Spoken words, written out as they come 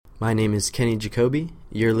My name is Kenny Jacoby.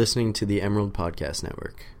 You're listening to the Emerald Podcast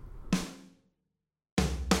Network.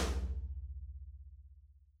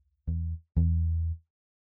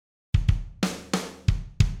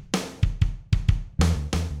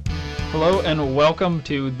 Hello and welcome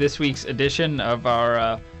to this week's edition of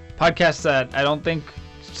our podcast that I don't think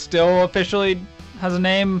still officially has a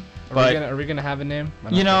name. Are we gonna have a name?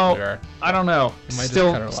 I don't know.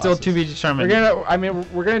 Still to be determined.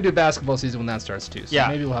 We're gonna do basketball season when that starts too. So yeah.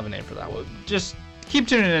 Maybe we'll have a name for that one. Just keep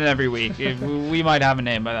tuning in every week. We might have a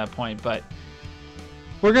name by that point, but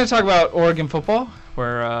we're gonna talk about Oregon football.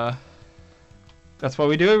 That's what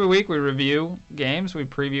we do every week. We review games. We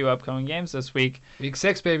preview upcoming games. This week, Week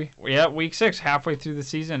 6, baby. Yeah, Week 6, halfway through the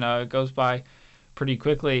season. It goes by pretty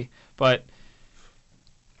quickly, but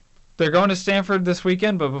they're going to Stanford this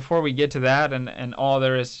weekend. But before we get to that and all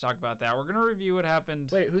there is to talk about that, we're going to review what happened.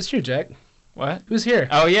 Wait, who's here, Jack? What? Who's here?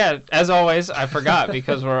 Oh, yeah. As always, I forgot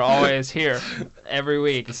because we're always here every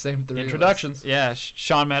week. The same three Introductions. Yeah,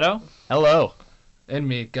 Sean Meadow. Hello. And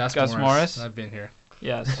me, Gus Morris. I've been here.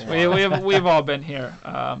 Yes, we've all been here.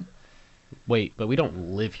 Wait, but we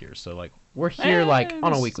don't live here, so we're here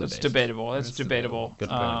on a weekly basis. It's debatable. It's debatable. Good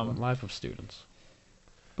life of students.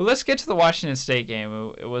 But let's get to the Washington State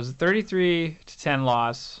game. It was a 33-10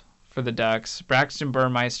 loss for the Ducks. Braxton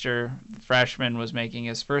Burmeister, the freshman, was making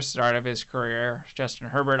his first start of his career. Justin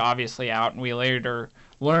Herbert obviously out, and we later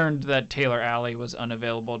learned that Taylor Alley was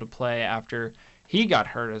unavailable to play after he got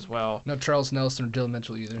hurt as well. No Charles Nelson or Dylan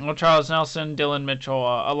Mitchell either. No Charles Nelson, Dylan Mitchell.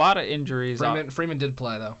 A lot of injuries. Freeman did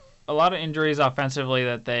play, though. A lot of injuries offensively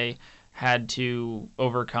that they had to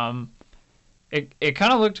overcome. It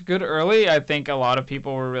kind of looked good early. I think a lot of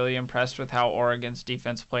people were really impressed with how Oregon's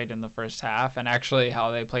defense played in the first half and actually how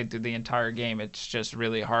they played through the entire game. It's just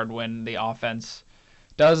really hard when the offense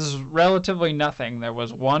does relatively nothing. There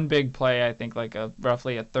was one big play, I think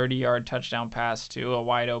roughly a 30-yard touchdown pass to a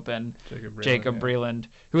wide-open Jacob Breland,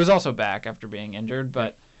 who was also back after being injured.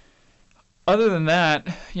 But other than that,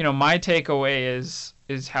 my takeaway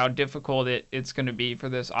is how difficult it's going to be for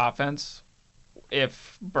this offense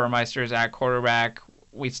if Burmeister is at quarterback.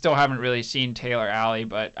 We still haven't really seen Taylor Alley,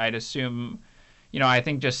 but I'd assume, I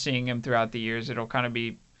think just seeing him throughout the years, it'll kind of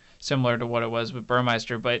be similar to what it was with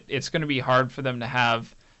Burmeister, but it's going to be hard for them to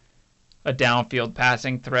have a downfield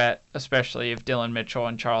passing threat, especially if Dylan Mitchell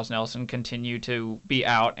and Charles Nelson continue to be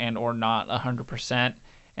out and or not 100%.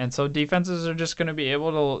 And so defenses are just going to be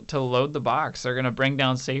able to load the box. They're going to bring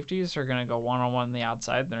down safeties. They're going to go one-on-one on the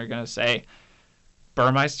outside. And they're going to say,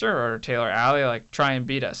 Burmeister or Taylor Alley, try and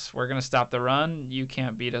beat us. We're going to stop the run. You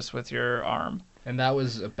can't beat us with your arm. And that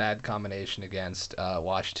was a bad combination against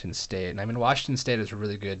Washington State. And Washington State is a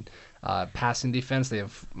really good passing defense. They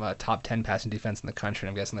have top 10 passing defense in the country.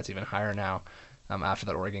 And I'm guessing that's even higher now after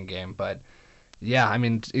that Oregon game. But yeah,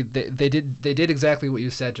 they did exactly what you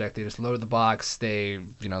said, Jack. They just loaded the box. They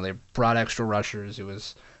brought extra rushers. It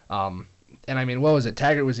was what was it?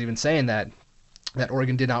 Taggart was even saying that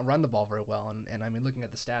Oregon did not run the ball very well. And looking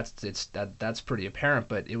at the stats, that's pretty apparent.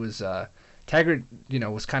 But it was Taggart,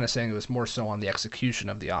 was kind of saying it was more so on the execution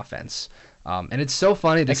of the offense. And it's so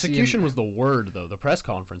funny to see execution was the word, though. The press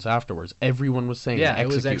conference afterwards, everyone was saying it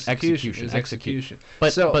was execution.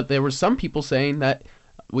 But there were some people saying that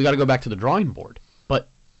we got to go back to the drawing board. But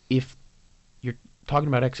if you're talking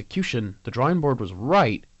about execution, the drawing board was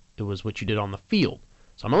right. It was what you did on the field.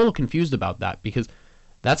 So I'm a little confused about that because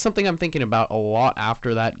that's something I'm thinking about a lot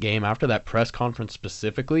after that game, after that press conference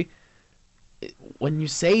specifically. When you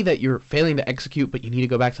say that you're failing to execute but you need to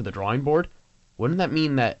go back to the drawing board, wouldn't that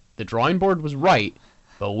mean that the drawing board was right,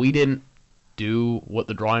 but we didn't do what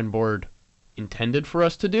the drawing board intended for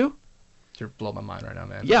us to do? You're blowing my mind right now,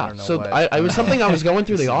 man. Yeah, I was something I was going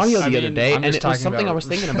through the audio the other day, and it was something I was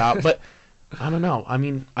thinking about, but I don't know. I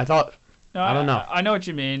don't know. I know what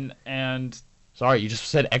you mean, and... Sorry, you just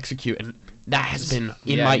said execute, and that has been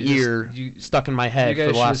in my ear, stuck in my head for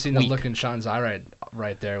the last week. You guys should have seen the look in Sean's eye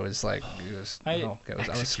right there. It was like, I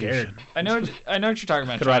was scared. I know what you're talking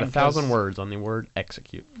about. Could write 1,000 words on the word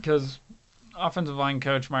execute. Because offensive line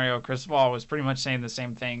coach Mario Cristobal was pretty much saying the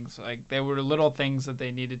same things. There were little things that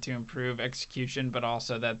they needed to improve execution, but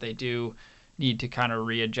also that they do need to kind of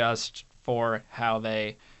readjust for how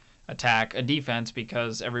they attack a defense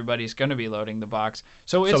because everybody's going to be loading the box.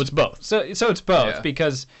 So it's both. So it's both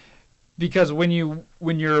because when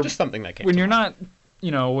you're just something that came when you're not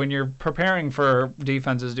when you're preparing for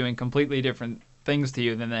defenses doing completely different things to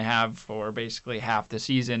you than they have for basically half the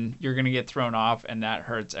season, you're going to get thrown off, and that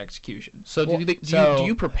hurts execution. So do you think, do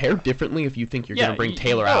you prepare differently if you think you're going to bring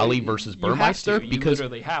Taylor Alley versus Burmeister? Because you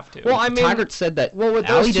literally have to. Well, I mean, Taggart said that with Alley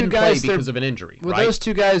those two didn't guys, play because of an injury. With right? those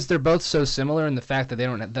two guys, they're both so similar in the fact that they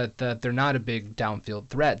don't that they're not a big downfield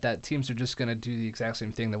threat. That teams are just going to do the exact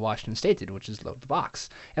same thing that Washington State did, which is load the box.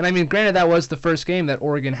 And I mean, granted, that was the first game that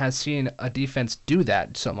Oregon has seen a defense do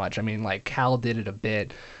that so much. I mean, like Cal did it a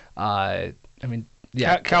bit.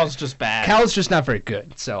 Yeah, Cal's just bad. Cal's just not very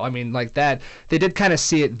good. So, I mean, like that, they did kind of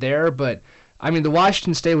see it there, but, I mean, the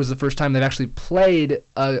Washington State was the first time they've actually played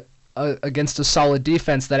against a solid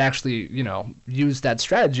defense that actually, used that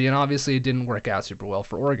strategy, and obviously it didn't work out super well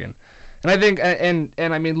for Oregon. And I think, and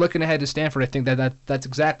I mean, looking ahead to Stanford, I think that's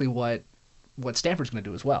exactly what Stanford's going to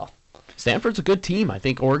do as well. Stanford's a good team. I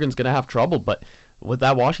think Oregon's going to have trouble, but with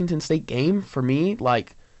that Washington State game, for me,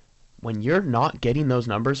 like, when you're not getting those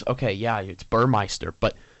numbers, okay, yeah, it's Burmeister,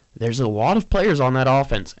 but there's a lot of players on that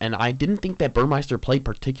offense, and I didn't think that Burmeister played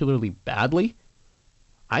particularly badly.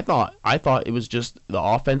 I thought it was just the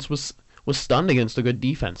offense was stunned against a good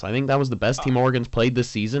defense. I think that was the best team Oregon's played this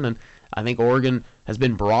season, and I think Oregon has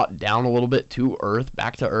been brought down a little bit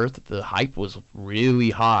back to earth. The hype was really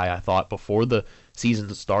high, I thought, before the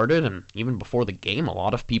season started, and even before the game, a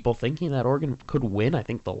lot of people thinking that Oregon could win. I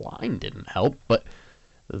think the line didn't help, but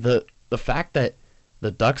the fact that the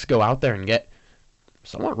Ducks go out there and get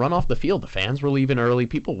somewhat run off the field, the fans were leaving early,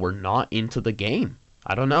 people were not into the game.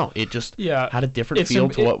 I don't know. It just had a different feel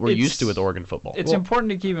to what we're used to with Oregon football. It's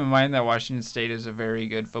important to keep in mind that Washington State is a very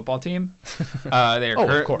good football team.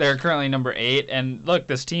 They're currently number 8, and look,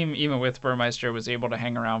 this team, even with Burmeister, was able to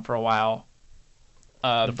hang around for a while.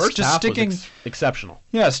 The first half was exceptional.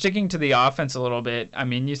 Yeah, sticking to the offense a little bit. I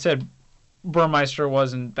mean, you said Burmeister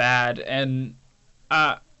wasn't bad, and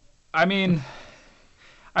I mean,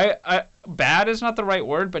 bad is not the right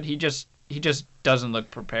word, but he just doesn't look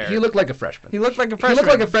prepared. He looked like a freshman. He looked like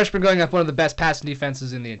a freshman going up one of the best passing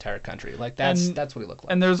defenses in the entire country. Like that's what he looked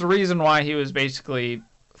like. And there's a reason why he was basically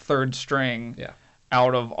third string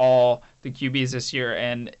out of all the QBs this year.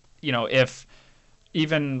 And if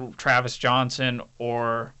even Travis Johnson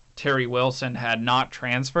or Terry Wilson had not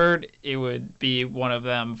transferred, it would be one of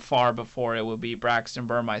them far before it would be Braxton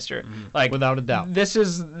Burmeister. Like, without a doubt. This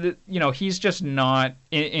is, he's just not,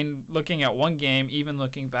 in looking at one game, even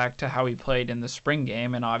looking back to how he played in the spring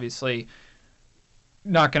game, and obviously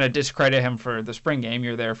not going to discredit him for the spring game.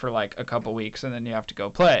 You're there for like a couple weeks and then you have to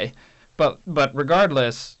go play. But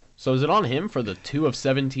regardless... So is it on him for the 2 of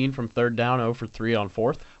 17 from third down, 0 for 3 on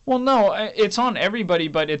fourth? Well, no, it's on everybody,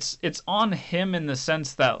 but it's on him in the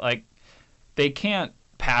sense that like they can't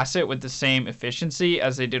pass it with the same efficiency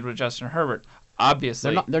as they did with Justin Herbert.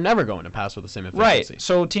 Obviously, they're never going to pass with the same efficiency. Right.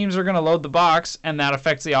 So teams are going to load the box, and that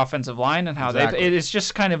affects the offensive line and how it's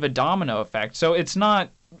just kind of a domino effect. So it's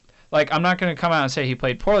not like I'm not going to come out and say he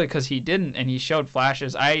played poorly because he didn't, and he showed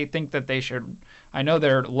flashes. I think that they should. I know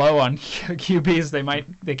they're low on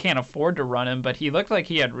QBs. They can't afford to run him, but he looked like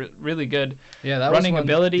he had really good running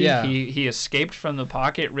ability. Yeah. He escaped from the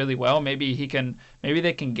pocket really well. Maybe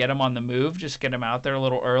they can get him on the move, just get him out there a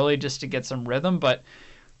little early just to get some rhythm. But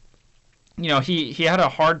he had a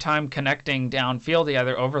hard time connecting downfield. He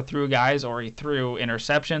either overthrew guys or he threw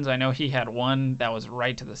interceptions. I know he had one that was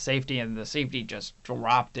right to the safety, and the safety just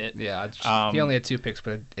dropped it. Yeah, he only had 2 picks,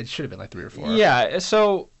 but it should have been like 3 or 4. Yeah,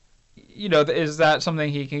 so. Is that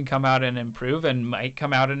something he can come out and improve and might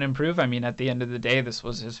come out and improve? I mean, at the end of the day, this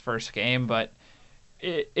was his first game, but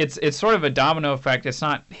it's sort of a domino effect. It's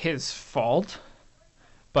not his fault,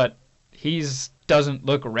 but he doesn't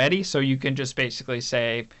look ready, so you can just basically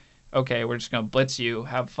say, okay, we're just going to blitz you,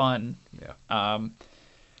 have fun. Yeah.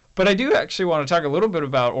 But I do actually want to talk a little bit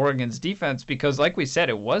about Oregon's defense because, like we said,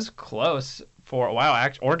 it was close for a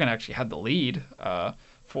while. Oregon actually had the lead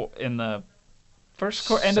in the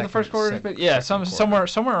end of the first quarter, but yeah, somewhere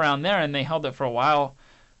around there, and they held it for a while.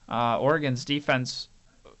 Oregon's defense,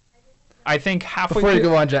 I think halfway. Before you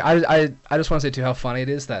go on, Jack, I just want to say too how funny it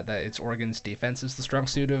is that it's Oregon's defense is the strong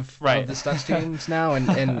suit of the Ducks teams now,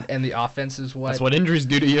 and the offense is what. That's what injuries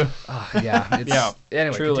do to you. Yeah.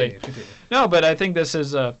 Anyway, truly. Continue. No, but I think this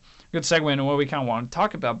is a good segue into what we kind of want to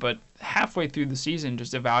talk about. But halfway through the season,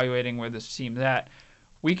 just evaluating where this team's at.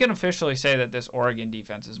 We can officially say that this Oregon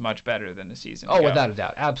defense is much better than the season ago. Without a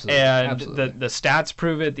doubt. Absolutely. And absolutely. the stats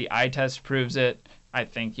prove it. The eye test proves it. I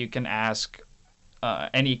think you can ask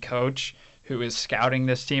any coach who is scouting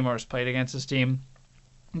this team or has played against this team.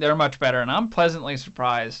 They're much better. And I'm pleasantly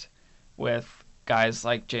surprised with guys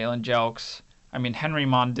like Jalen Jelks. I mean, Henry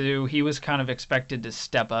Mondeau, he was kind of expected to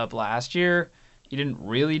step up last year. He didn't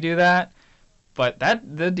really do that. But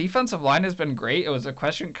the defensive line has been great. It was a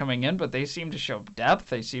question coming in, but they seem to show depth.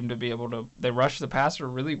 They seem to be able to. They rush the passer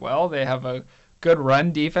really well. They have a good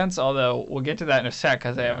run defense, although we'll get to that in a sec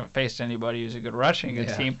because they haven't faced anybody who's a good rushing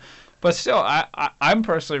team. But still, I'm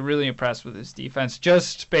personally really impressed with this defense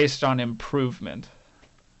just based on improvement.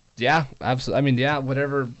 Yeah, absolutely. I mean, yeah,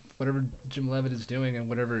 whatever Jim Leavitt is doing and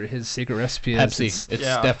whatever his secret recipe is. Pepsi. It's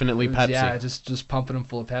definitely Pepsi. Yeah, just pumping them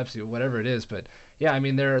full of Pepsi, whatever it is. But yeah, I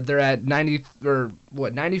mean they're at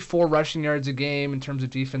 94 rushing yards a game in terms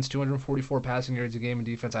of defense, 244 passing yards a game in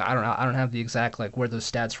defense. I don't have the exact like where those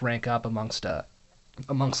stats rank up amongst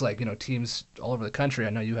like, you know, teams all over the country.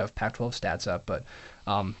 I know you have Pac-12 stats up, but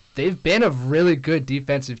they've been a really good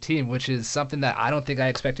defensive team, which is something that I don't think I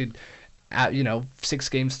expected. 6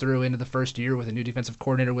 games through into the first year with a new defensive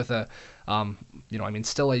coordinator with a,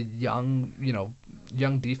 still a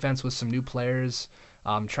young defense with some new players,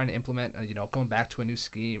 trying to implement, going back to a new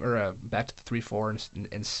scheme or back to the 3-4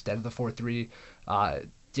 instead of the 4-3.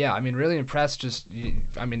 Yeah, I mean, really impressed.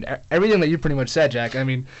 Everything that you pretty much said, Jack. I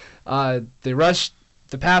mean, they rushed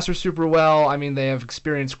the passer super well. I mean, they have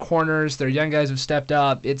experienced corners. Their young guys have stepped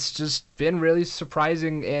up. It's just been really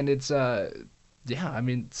surprising, and it's yeah, I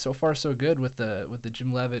mean, so far so good with the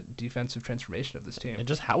Jim Leavitt defensive transformation of this team. And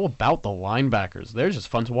just how about the linebackers? They're just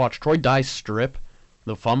fun to watch. Troy Dye's strip,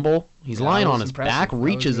 the fumble, he's lying on his back,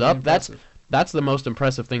 reaches up. Impressive. That's the most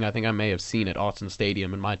impressive thing I think I may have seen at Autzen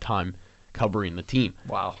Stadium in my time covering the team.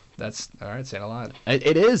 Wow, that's all right. Saying a lot.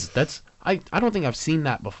 It is. I don't think I've seen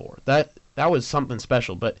that before. That was something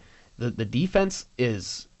special. But the defense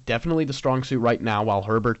is definitely the strong suit right now while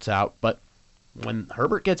Herbert's out. But when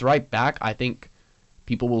Herbert gets right back, I think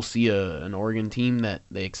people will see an Oregon team that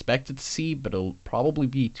they expected to see, but it'll probably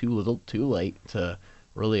be too little too late to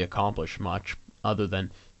really accomplish much other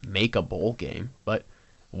than make a bowl game. But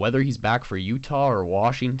whether he's back for Utah or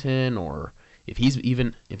Washington, or if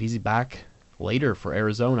he's back later for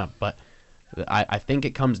Arizona, but I think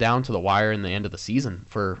it comes down to the wire in the end of the season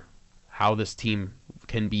for how this team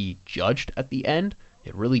can be judged at the end.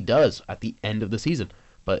 It really does at the end of the season.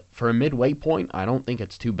 But for a midway point, I don't think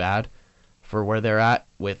it's too bad for where they're at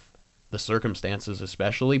with the circumstances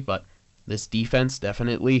especially. But this defense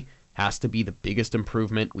definitely has to be the biggest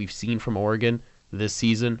improvement we've seen from Oregon this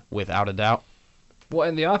season, without a doubt. Well,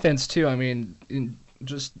 and the offense too. I mean,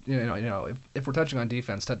 if we're touching on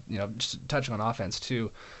defense, just touching on offense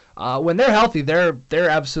too. When they're healthy, they're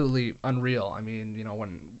absolutely unreal. I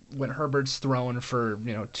mean, when Herbert's throwing for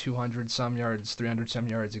 200 some yards, 300 some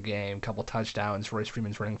yards a game, couple touchdowns, Royce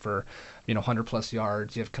Freeman's running for 100 plus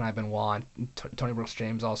yards. You have Kenai Benoit, Tony Brooks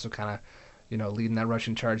James also kind of leading that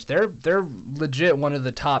rushing charge. They're legit one of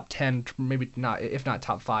the top 10, maybe not, if not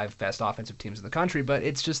top 5 best offensive teams in the country. But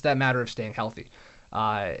it's just that matter of staying healthy.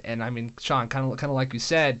 And I mean, Sean, kind of like you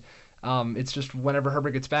said. It's just whenever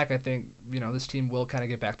Herbert gets back, I think this team will kind of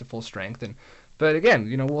get back to full strength. But again,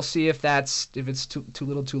 we'll see if it's too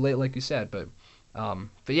little, too late, like you said. But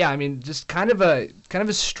yeah, I mean, just kind of a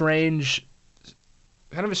strange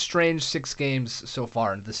 6 games so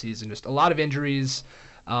far into the season. Just a lot of injuries.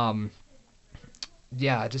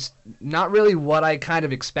 Yeah, just not really what I kind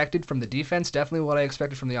of expected from the defense. Definitely what I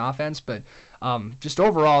expected from the offense. But just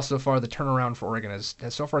overall, so far, the turnaround for Oregon has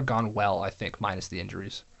so far gone well. I think, minus the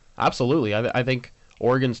injuries. Absolutely. I think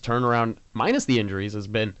Oregon's turnaround, minus the injuries, has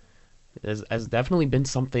definitely been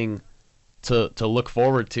something to look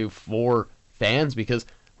forward to for fans, because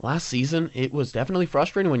last season it was definitely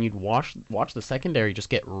frustrating when you'd watch the secondary just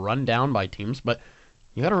get run down by teams. But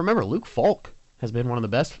you got to remember, Luke Falk has been one of the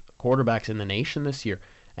best quarterbacks in the nation this year,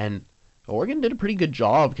 and Oregon did a pretty good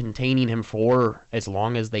job containing him for as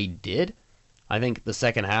long as they did. I think the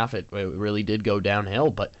second half it really did go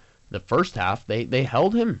downhill, but the first half they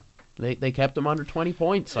held him. They kept him under 20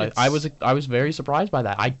 points. I was very surprised by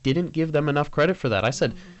that. I didn't give them enough credit for that. I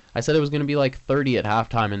said it was going to be like 30 at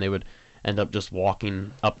halftime, and they would end up just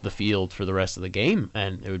walking up the field for the rest of the game,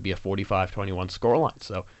 and it would be a 45-21 scoreline.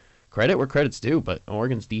 So credit where credit's due, but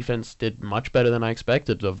Oregon's defense did much better than I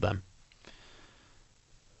expected of them.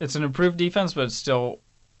 It's an improved defense, but it's still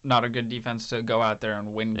not a good defense to go out there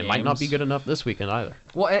and win games. It might not be good enough this weekend either.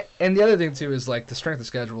 Well, and the other thing too is like the strength of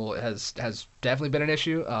schedule has definitely been an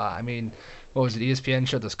issue. I mean, what was it? ESPN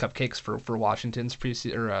showed those cupcakes for Washington's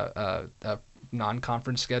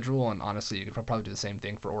non-conference schedule, and honestly, you could probably do the same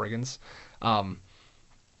thing for Oregon's.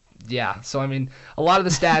 Yeah, so I mean, a lot of the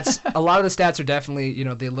stats are definitely,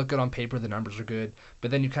 they look good on paper, the numbers are good, but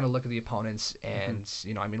then you kind of look at the opponents, and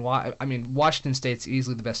Washington State's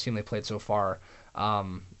easily the best team they played so far.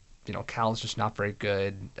 Cal's just not very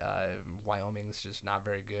good. Wyoming's just not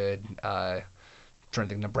very good. Trying to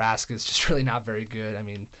think, Nebraska's just really not very good. I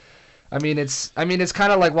mean, I mean, it's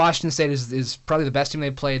kind of like Washington State is probably the best team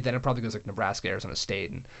they played. Then it probably goes like Nebraska, Arizona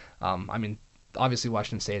State, and I mean, obviously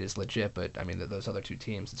Washington State is legit, but I mean those other two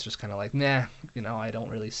teams, it's just kind of like, nah, I don't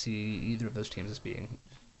really see either of those teams as being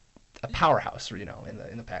a powerhouse, or in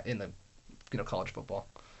the college football.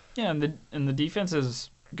 Yeah, and the defense is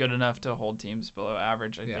good enough to hold teams below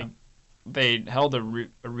average. I think they held a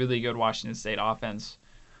really good Washington State offense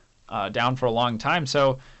down for a long time.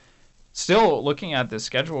 So, still looking at the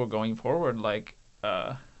schedule going forward, like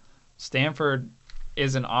Stanford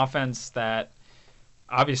is an offense that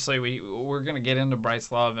obviously we're going to get into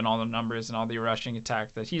Bryce Love and all the numbers and all the rushing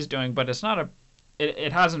attack that he's doing, but it's not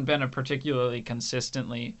it hasn't been a particularly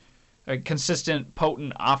consistent,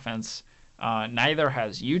 potent offense. Neither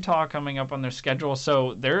has Utah coming up on their schedule.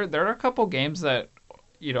 So there are a couple games that,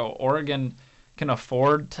 Oregon can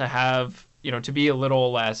afford to have, to be a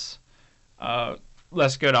little less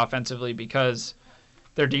good offensively because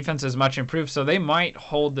their defense is much improved. So they might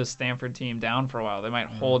hold the Stanford team down for a while. They might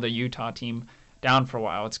hold a Utah team down for a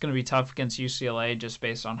while. It's going to be tough against UCLA just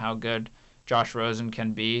based on how good Josh Rosen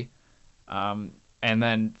can be. And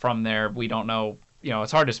then from there, we don't know.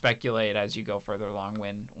 It's hard to speculate as you go further along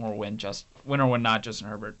win or win not Justin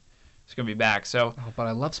Herbert is going to be back. So, but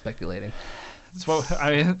I love speculating. It's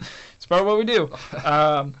it's part of what we do.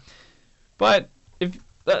 But if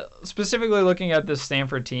specifically looking at this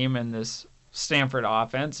Stanford team and this Stanford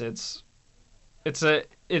offense, it's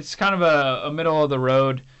kind of a middle of the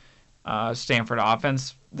road Stanford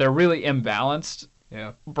offense. They're really imbalanced.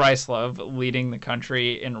 Yeah. Bryce Love leading the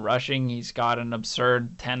country in rushing. He's got an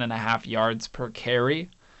absurd 10.5 yards per carry,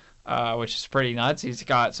 which is pretty nuts. He's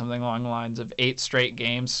got something along the lines of 8 straight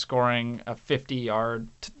games scoring a 50-yard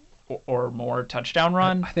or more touchdown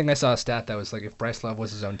run. I think I saw a stat that was like if Bryce Love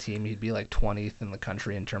was his own team, he'd be like 20th in the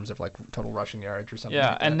country in terms of like total rushing yards or something.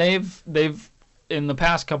 Yeah, like that. and they've in the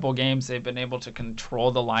past couple of games they've been able to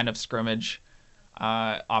control the line of scrimmage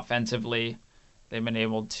offensively. They've been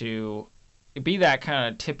able to be that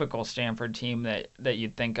kind of typical Stanford team that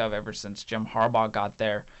you'd think of ever since Jim Harbaugh got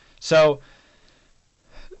there. So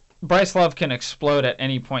Bryce Love can explode at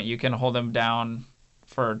any point. You can hold him down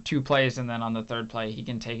for 2 plays, and then on the 3rd play, he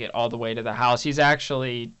can take it all the way to the house. He's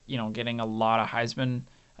actually, getting a lot of Heisman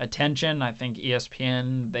attention. I think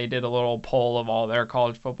ESPN, they did a little poll of all their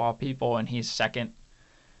college football people, and he's second,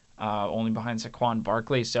 only behind Saquon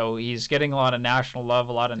Barkley. So he's getting a lot of national love,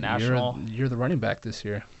 a lot of national. You're the running back this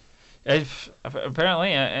year.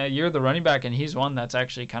 Apparently, you're the running back, and he's one that's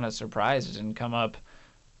actually kind of surprised and come up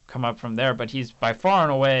from there. But he's by far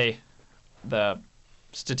and away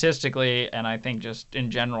statistically, and I think just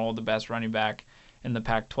in general, the best running back in the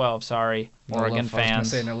Pac-12. Sorry, Oregon fans. I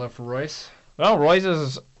was gonna say no love for Royce. Well, Royce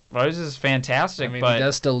is fantastic. I mean, but he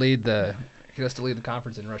does still lead the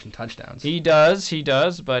conference in rushing touchdowns. He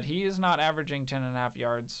does, but he is not averaging 10.5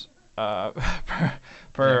 yards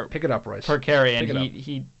per pick it up, Royce. per carry,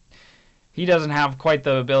 and he doesn't have quite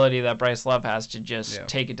the ability that Bryce Love has to just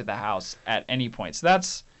take it to the house at any point. So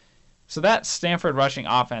that Stanford rushing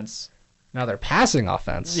offense. Now their passing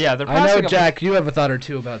offense. Yeah, their passing I know, Jack, you have a thought or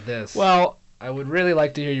two about this. Well, I would really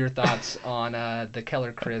like to hear your thoughts on the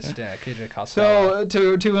Keller Christ, KJ Costello.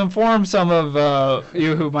 So to inform some of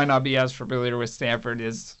you who might not be as familiar with Stanford,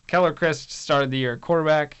 is Keller Christ started the year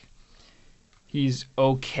quarterback. He's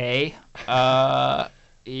okay.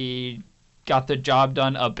 He got the job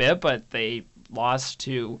done a bit, but they lost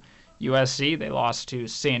to USC. They lost to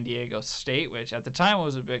San Diego State, which at the time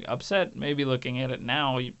was a big upset. Maybe looking at it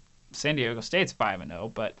now, San Diego State's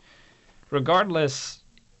 5-0, but regardless,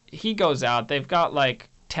 he goes out. They've got like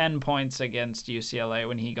 10 points against UCLA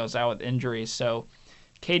when he goes out with injuries. So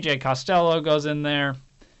KJ Costello goes in there,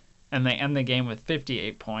 and they end the game with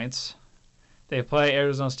 58 points. They play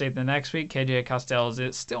Arizona State the next week. KJ Costello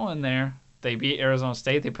is still in there. They beat Arizona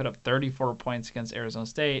State. They put up 34 points against Arizona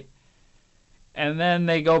State. And then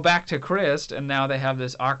they go back to Christ, and now they have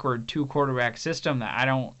this awkward 2-quarterback system that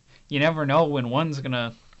you never know when one's going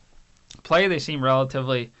to play. They seem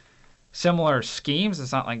relatively similar schemes.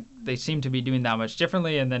 It's not like they seem to be doing that much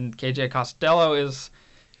differently. And then KJ Costello is,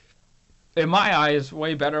 in my eyes,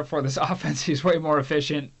 way better for this offense. He's way more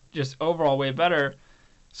efficient, just overall way better.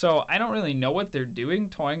 So I don't really know what they're doing,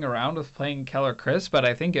 toying around with playing Keller Christ, but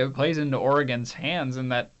I think it plays into Oregon's hands in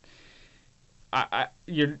that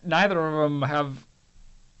neither of them have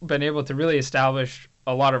been able to really establish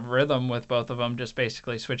a lot of rhythm with both of them, just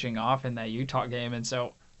basically switching off in that Utah game. And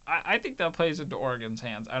so I think that plays into Oregon's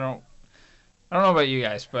hands. I don't know about you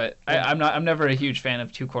guys, but I'm never a huge fan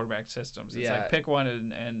of two quarterback systems. It's Yeah. like pick one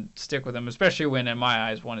and stick with them, especially when in my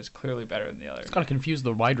eyes one is clearly better than the other. It's got to confuse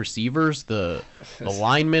the wide receivers, the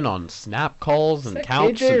linemen on snap calls Is and that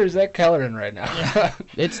counts. KJ or is that Kellerin right now?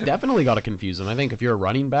 It's definitely got to confuse them. I think if you're a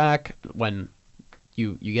running back, when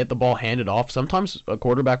you get the ball handed off, sometimes a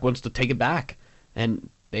quarterback wants to take it back, and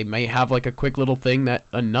they may have like a quick little thing, that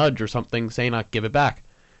a nudge or something saying, give it back.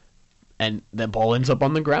 And the ball ends up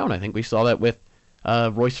on the ground. I think we saw that with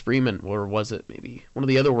Royce Freeman, or was it maybe one of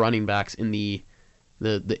the other running backs in the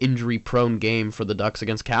injury-prone game for the Ducks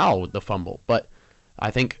against Cal with the fumble. But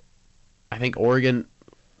I think Oregon,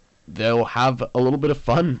 they'll have a little bit of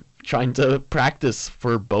fun trying to practice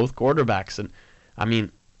for both quarterbacks. And I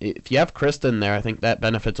mean, if you have Krista in there, I think that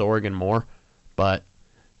benefits Oregon more. But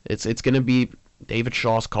it's going to be David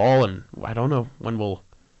Shaw's call, and I don't know when we'll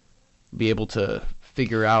be able to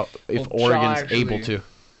figure out if Well, Shaw Oregon's actually- able to.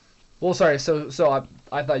 Well, sorry. So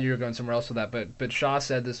I thought you were going somewhere else with that, but Shaw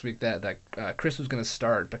said this week that Chris was going to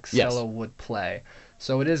start, but Costello would play.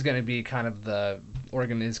 So it is going to be kind of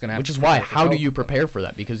Oregon is going to have. Which to is why, prepare for how do both you of them. prepare for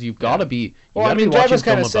that? Because you've got to be. Well, I mean, watching Jack was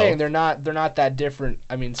kind film of saying both. they're not that different.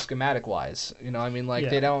 I mean, schematic wise, I mean, like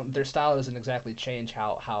Yeah. their style doesn't exactly change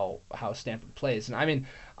how Stanford plays. And I mean,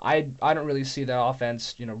 I don't really see that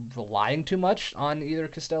offense, relying too much on either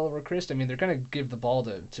Costello or Christ. I mean, they're going to give the ball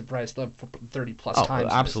to Bryce Love 30 plus Oh,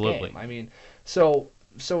 times. absolutely. In this game. I mean, so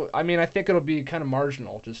I mean, I think it'll be kind of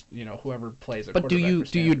marginal, just whoever plays. But do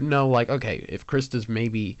quarterback for you Stanford. know, like, okay, if Krista's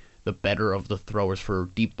maybe the better of the throwers for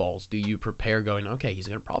deep balls, do you prepare going, okay, he's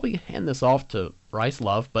going to probably hand this off to Bryce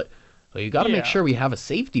Love, but you got to make Yeah. sure we have a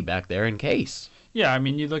safety back there in case. Yeah, I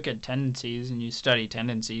mean, you look at tendencies and you study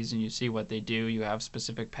tendencies and you see what they do. You have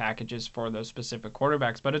specific packages for those specific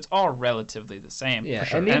quarterbacks, but it's all relatively the same. Yeah,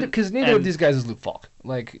 sure. and neither of these guys is Luke Falk.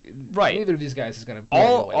 Like, Right. Neither of these guys is going to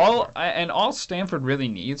all Stanford really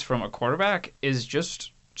needs from a quarterback is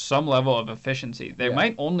just some level of efficiency. They Yeah.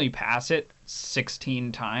 might only pass it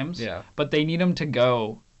 16 times, Yeah. but they need them to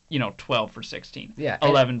go, 12 for 16, Yeah,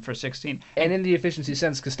 and- 11 for 16. And in the efficiency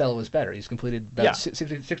sense, Costello was better. He's completed about Yeah.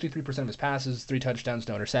 63% of his passes, 3 touchdowns,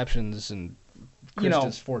 no interceptions, and Chris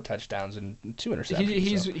has 4 touchdowns and 2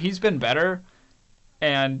 interceptions. He's been better,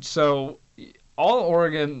 and so all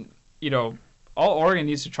Oregon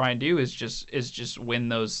needs to try and do is just win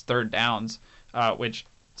those third downs, which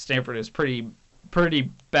Stanford is pretty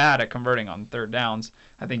bad at converting on third downs.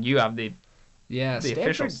 I think you have the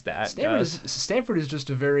official stat. Stanford is just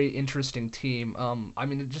a very interesting team. I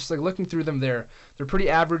mean, just like looking through them, they're pretty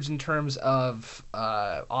average in terms of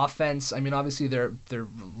offense. I mean, obviously they're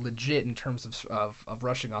legit in terms of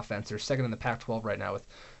rushing offense. They're second in the Pac-12 right now with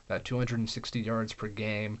about 260 yards per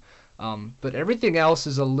game. But everything else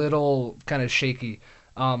is a little kind of shaky.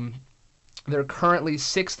 They're currently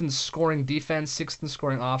 6th in scoring defense, 6th in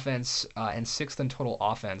scoring offense, and 6th in total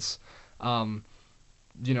offense.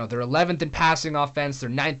 They're 11th in passing offense. They're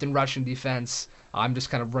 9th in rushing defense. I'm just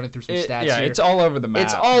kind of running through some stats here. It's all over the map.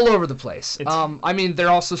 It's all over the place. I mean, they're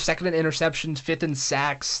also 2nd in interceptions, 5th in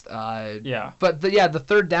sacks. But the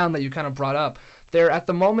third down that you kind of brought up, at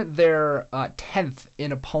the moment they're 10th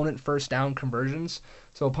in opponent first down conversions.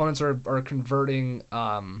 So opponents are converting,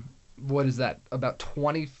 what is that, about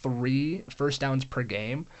 23 first downs per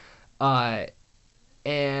game.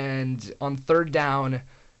 And on third down,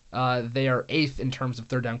 they are 8th in terms of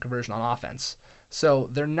third down conversion on offense. So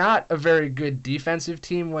they're not a very good defensive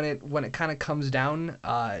team when it kind of comes down,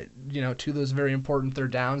 to those very important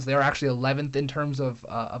third downs. They are actually 11th in terms of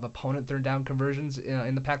opponent third down conversions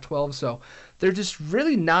in the Pac-12. So they're just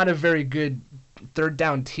really not a very good third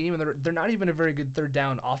down team, and they're not even a very good third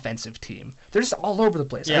down offensive team. They're just all over the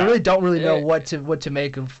place. Yeah. I really don't know what to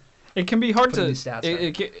make of. It can be hard putting to. these stats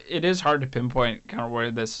It is hard to pinpoint kind of where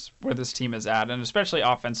this team is at, and especially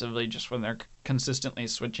offensively, just when they're consistently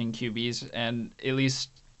switching QBs. And at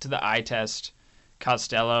least to the eye test,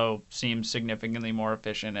 Costello seems significantly more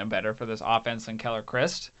efficient and better for this offense than Keller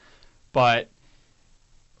Christ. But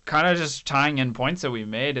kind of just tying in points that we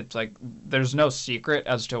made, it's like there's no secret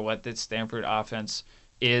as to what this Stanford offense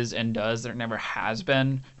is and does. There never has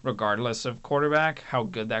been, regardless of quarterback, how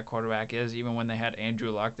good that quarterback is. Even when they had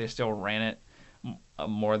Andrew Luck, they still ran it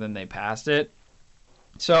more than they passed it.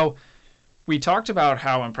 So we talked about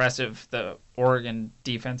how impressive the Oregon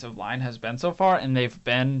defensive line has been so far, and they've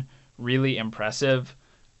been really impressive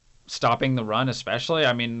stopping the run especially.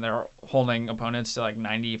 I mean, they're holding opponents to like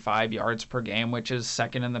 95 yards per game, which is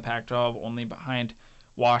second in the Pac-12, only behind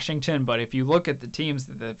Washington. But if you look at the teams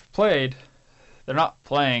that they've played, they're not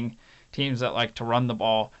playing teams that like to run the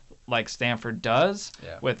ball like Stanford does,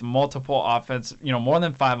 Yeah. with multiple more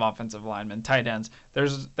than 5 offensive linemen, tight ends.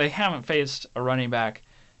 They haven't faced a running back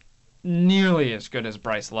nearly as good as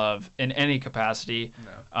Bryce Love in any capacity.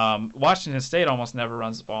 No. Washington State almost never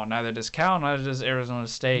runs the ball. Neither does Cal, neither does Arizona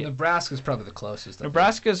State. Nebraska's probably the closest.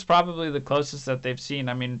 Nebraska is probably the closest that they've seen.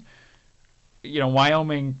 I mean,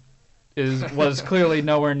 Wyoming was clearly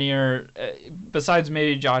nowhere near, besides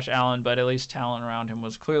maybe Josh Allen, but at least talent around him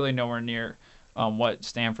was clearly nowhere near what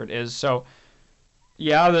Stanford is. So,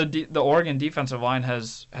 yeah, the Oregon defensive line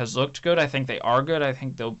has looked good. I think they are good. I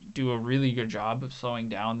think they'll do a really good job of slowing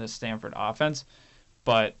down this Stanford offense.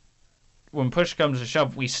 But when push comes to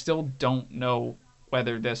shove, we still don't know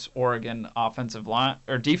whether this Oregon offensive line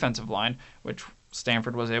or defensive line, which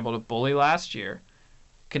Stanford was able to bully last year,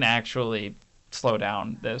 can actually slow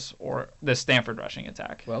down this Stanford rushing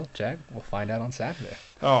attack. Well, Jack, we'll find out on Saturday.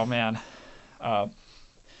 Oh man.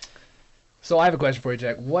 So I have a question for you,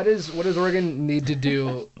 Jack. What does Oregon need to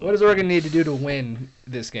do? What does Oregon need to do to win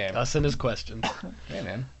this game? Us and his questions. Hey,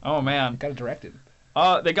 man. Oh man. Got it directed.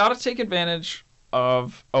 They got to take advantage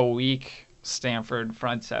of a weak Stanford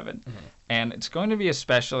front seven, and it's going to be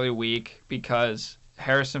especially weak because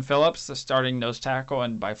Harrison Phillips, the starting nose tackle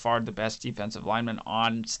and by far the best defensive lineman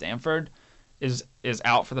on Stanford, is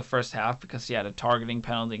out for the first half because he had a targeting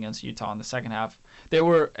penalty against Utah in the second half.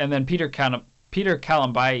 And then Peter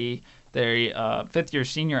Kalambayi, their fifth-year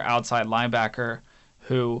senior outside linebacker,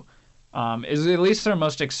 who is at least their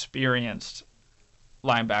most experienced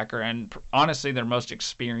linebacker and honestly their most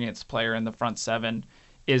experienced player in the front seven,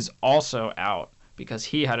 is also out because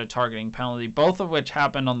he had a targeting penalty, both of which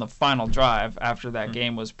happened on the final drive after that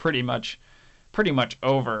game was pretty much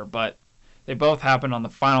over, but they both happened on the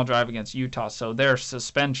final drive against Utah, so their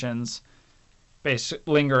suspensions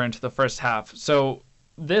linger into the first half. So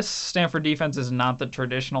this Stanford defense is not the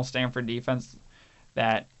traditional Stanford defense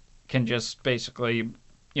that can just basically,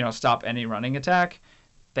 stop any running attack.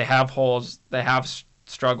 They have holes. They have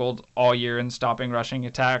struggled all year in stopping rushing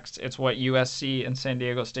attacks. It's what USC and San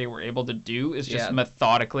Diego State were able to do, is just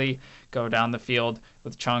methodically go down the field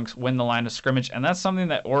with chunks, win the line of scrimmage, and that's something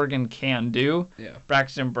that Oregon can do. Yeah.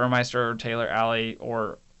 Braxton Burmeister or Taylor Alley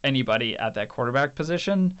or anybody at that quarterback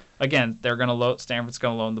position, again, Stanford's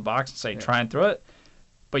going to load the box and say, try and throw it.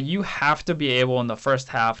 But you have to be able in the first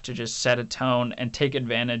half to just set a tone and take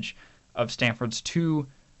advantage of Stanford's 2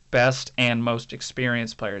 best and most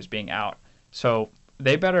experienced players being out. So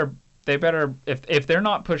they better if they're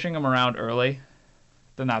not pushing them around early,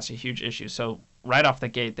 then that's a huge issue. So right off the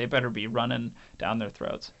gate, they better be running down their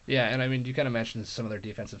throats. Yeah, and I mean, you kind of mentioned some of their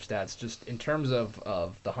defensive stats. Just in terms of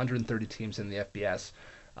the 130 teams in the FBS,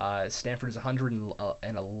 Stanford is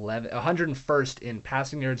 101st in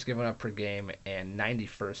passing yards given up per game and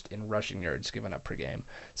 91st in rushing yards given up per game.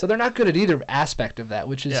 So they're not good at either aspect of that,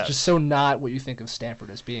 which is just so not what you think of Stanford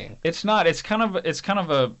as being. It's not. It's kind of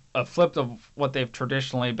a flip of what they've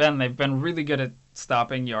traditionally been. They've been really good at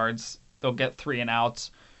stopping yards. They'll get 3 and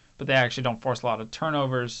outs, but they actually don't force a lot of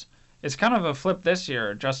turnovers. It's kind of a flip this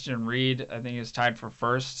year. Justin Reed, I think, is tied for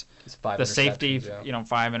first. The safety, 5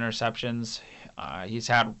 interceptions. He's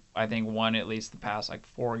had, I think, one at least the past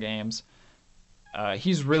 4 games.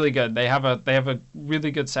 He's really good. They have a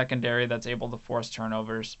really good secondary that's able to force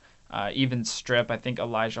turnovers. Even strip. I think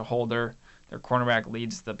Elijah Holder, their cornerback,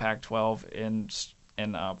 leads the Pac-12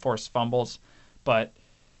 in forced fumbles. But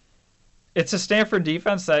it's a Stanford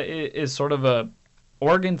defense that is sort of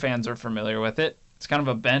Oregon fans are familiar with it. It's kind of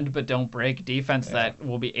a bend but don't break defense that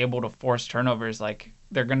will be able to force turnovers.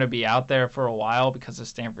 They're going to be out there for a while because the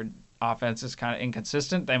Stanford offense is kind of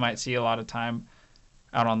inconsistent. They might see a lot of time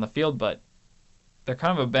out on the field, but they're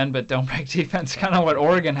kind of a bend but don't break defense, kind of what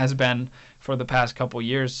Oregon has been for the past couple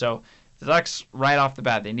years. So the Ducks, right off the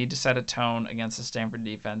bat, they need to set a tone against the Stanford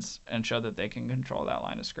defense and show that they can control that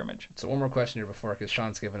line of scrimmage. So one more question here before, because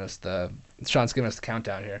Sean's given us the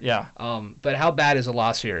countdown here. Yeah. But how bad is a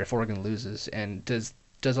loss here if Oregon loses? And does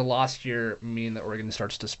a loss here mean that Oregon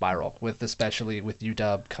starts to spiral, especially with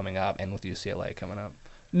UW coming up and with UCLA coming up?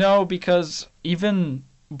 No, because even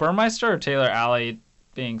Burmeister or Taylor Alley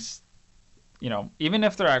being, even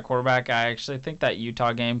if they're at quarterback, I actually think that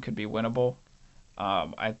Utah game could be winnable.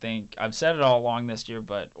 I think I've said it all along this year,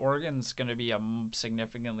 but Oregon's going to be a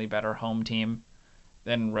significantly better home team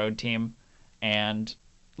than road team. And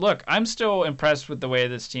look, I'm still impressed with the way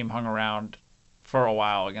this team hung around for a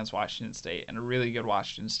while against Washington State, and a really good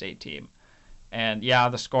Washington State team. And yeah,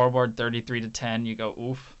 the scoreboard 33-10, you go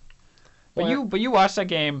oof. But you watch that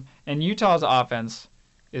game, and Utah's offense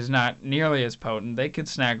is not nearly as potent. They could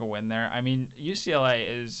snag a win there. I mean, UCLA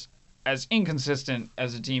is as inconsistent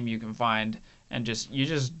as a team you can find, and you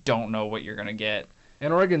just don't know what you're going to get.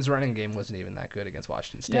 And Oregon's running game wasn't even that good against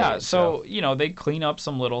Washington State. Yeah, so they clean up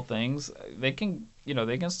some little things. They can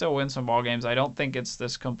still win some ball games. I don't think it's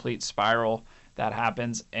this complete spiral that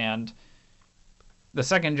happens. And the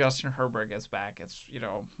second Justin Herbert gets back, it's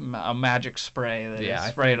a magic spray that is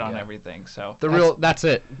sprayed on everything. So that's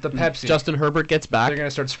it. The Pepsi. Justin Herbert gets back. They're gonna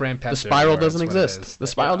start spraying Pepsi. The spiral everywhere. doesn't That's what it exist. is. The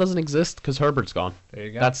spiral doesn't exist because Herbert's gone. There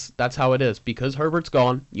you go. That's how it is. Because Herbert's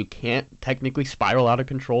gone, you can't technically spiral out of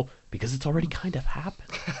control because it's already kind of happened.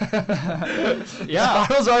 Yeah,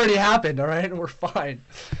 spiral's already happened. All right, we're fine.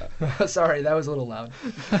 Sorry, that was a little loud.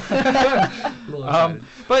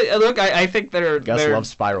 But look, I think Gus loves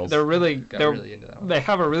spirals. They're really into that one. they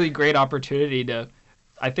have a really great opportunity to.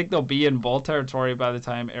 I think they'll be in bowl territory by the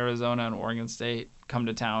time Arizona and Oregon State come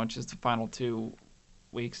to town, which is the final 2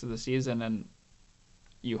 weeks of the season. And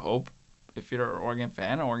you hope, if you're an Oregon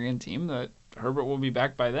fan, an Oregon team, that Herbert will be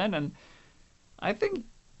back by then. And I think,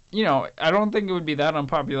 I don't think it would be that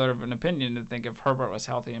unpopular of an opinion to think if Herbert was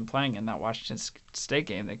healthy and playing in that Washington State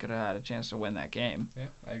game, they could have had a chance to win that game. Yeah,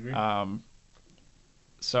 I agree.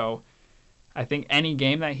 So I think any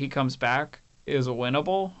game that he comes back is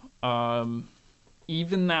winnable.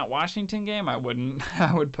 Even that Washington game, I wouldn't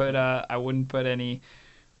put any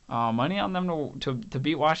money on them to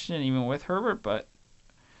beat Washington even with Herbert. But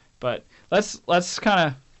let's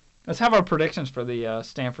have our predictions for the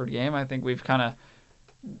Stanford game. I think we've kind of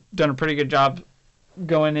done a pretty good job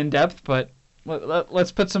going in depth, but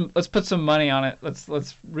let's put some money on it.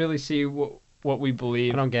 Let's really see what we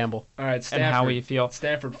believe. I don't gamble. All right, Stanford, and how we feel.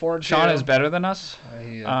 Stanford 4-2. Sean is better than us.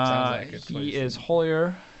 Sounds like it. He is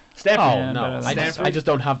holier. Stanford. Oh no, I just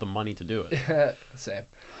don't have the money to do it. Same.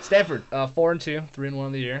 Stanford 4-2, 3-1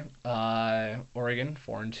 of the year. Oregon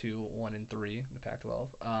 4-2, 1-3 in the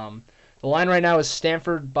Pac-12. The line right now is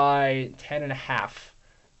Stanford by 10.5.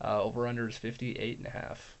 Over under is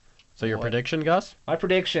 58.5. So your prediction, Gus? My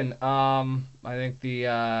prediction. I think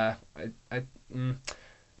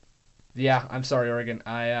yeah, I'm sorry, Oregon.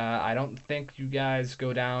 I don't think you guys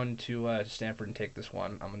go down to Stanford and take this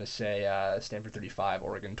one. I'm gonna say Stanford 35,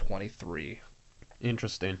 Oregon 23.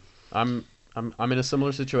 Interesting. I'm in a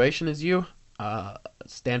similar situation as you.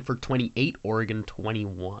 Stanford 28, Oregon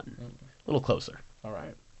 21. A little closer. All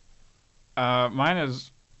right. Mine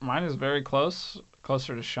is very closer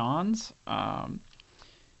to Sean's. I'm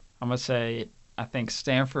gonna say I think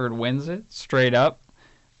Stanford wins it straight up,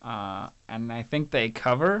 and I think they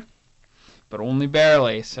cover, but only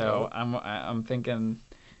barely. So I'm thinking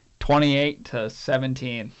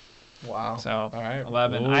 28-17. Wow. So all right.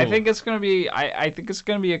 11. Ooh. I think it's gonna be. I think it's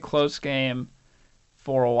gonna be a close game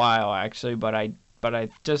for a while actually, but I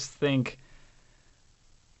just think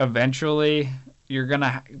eventually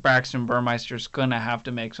Braxton Burmeister's gonna have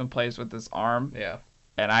to make some plays with his arm. Yeah.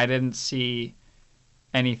 And I didn't see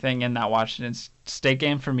anything in that Washington State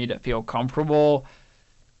game for me to feel comfortable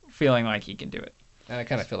feeling like he can do it. And I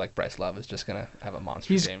kind of feel like Bryce Love is just gonna have a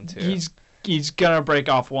monster game too. He's gonna break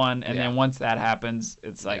off one, and then once that happens,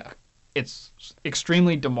 it's like it's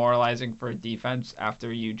extremely demoralizing for a defense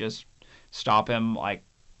after you just stop him like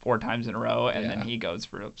 4 times in a row, and then he goes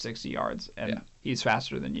for 60 yards, and he's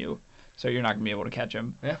faster than you. So you're not going to be able to catch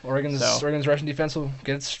him. Yeah, Oregon's rushing defense will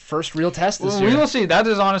get its first real test this year. We will see. That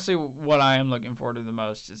is honestly what I am looking forward to the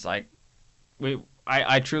most. Is like,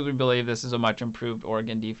 I truly believe this is a much improved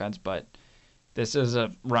Oregon defense, but this is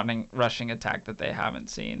a rushing attack that they haven't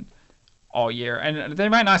seen all year, and they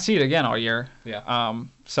might not see it again all year. Yeah.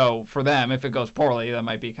 So for them, if it goes poorly, that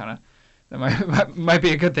might be might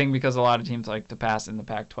be a good thing because a lot of teams like to pass in the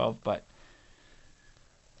Pac-12, but.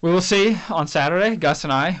 We will see on Saturday. Gus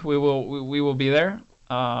and I, we will be there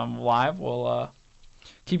live. We'll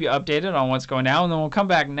keep you updated on what's going down, and then we'll come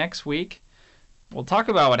back next week. We'll talk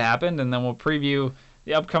about what happened, and then we'll preview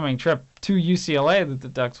the upcoming trip to UCLA that the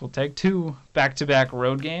Ducks will take. 2 back-to-back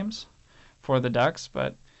road games for the Ducks.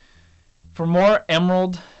 But for more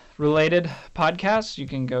Emerald-related podcasts, you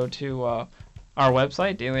can go to our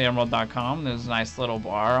website, dailyemerald.com. There's a nice little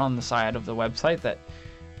bar on the side of the website that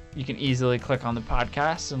you can easily click on the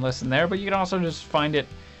podcast and listen there, but you can also just find it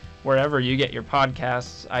wherever you get your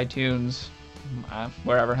podcasts, iTunes,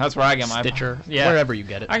 wherever. That's where I get my Stitcher, wherever you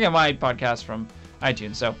get it. I get my podcast from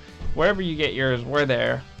iTunes, so wherever you get yours, we're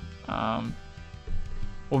there.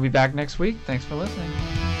 We'll be back next week. Thanks for listening.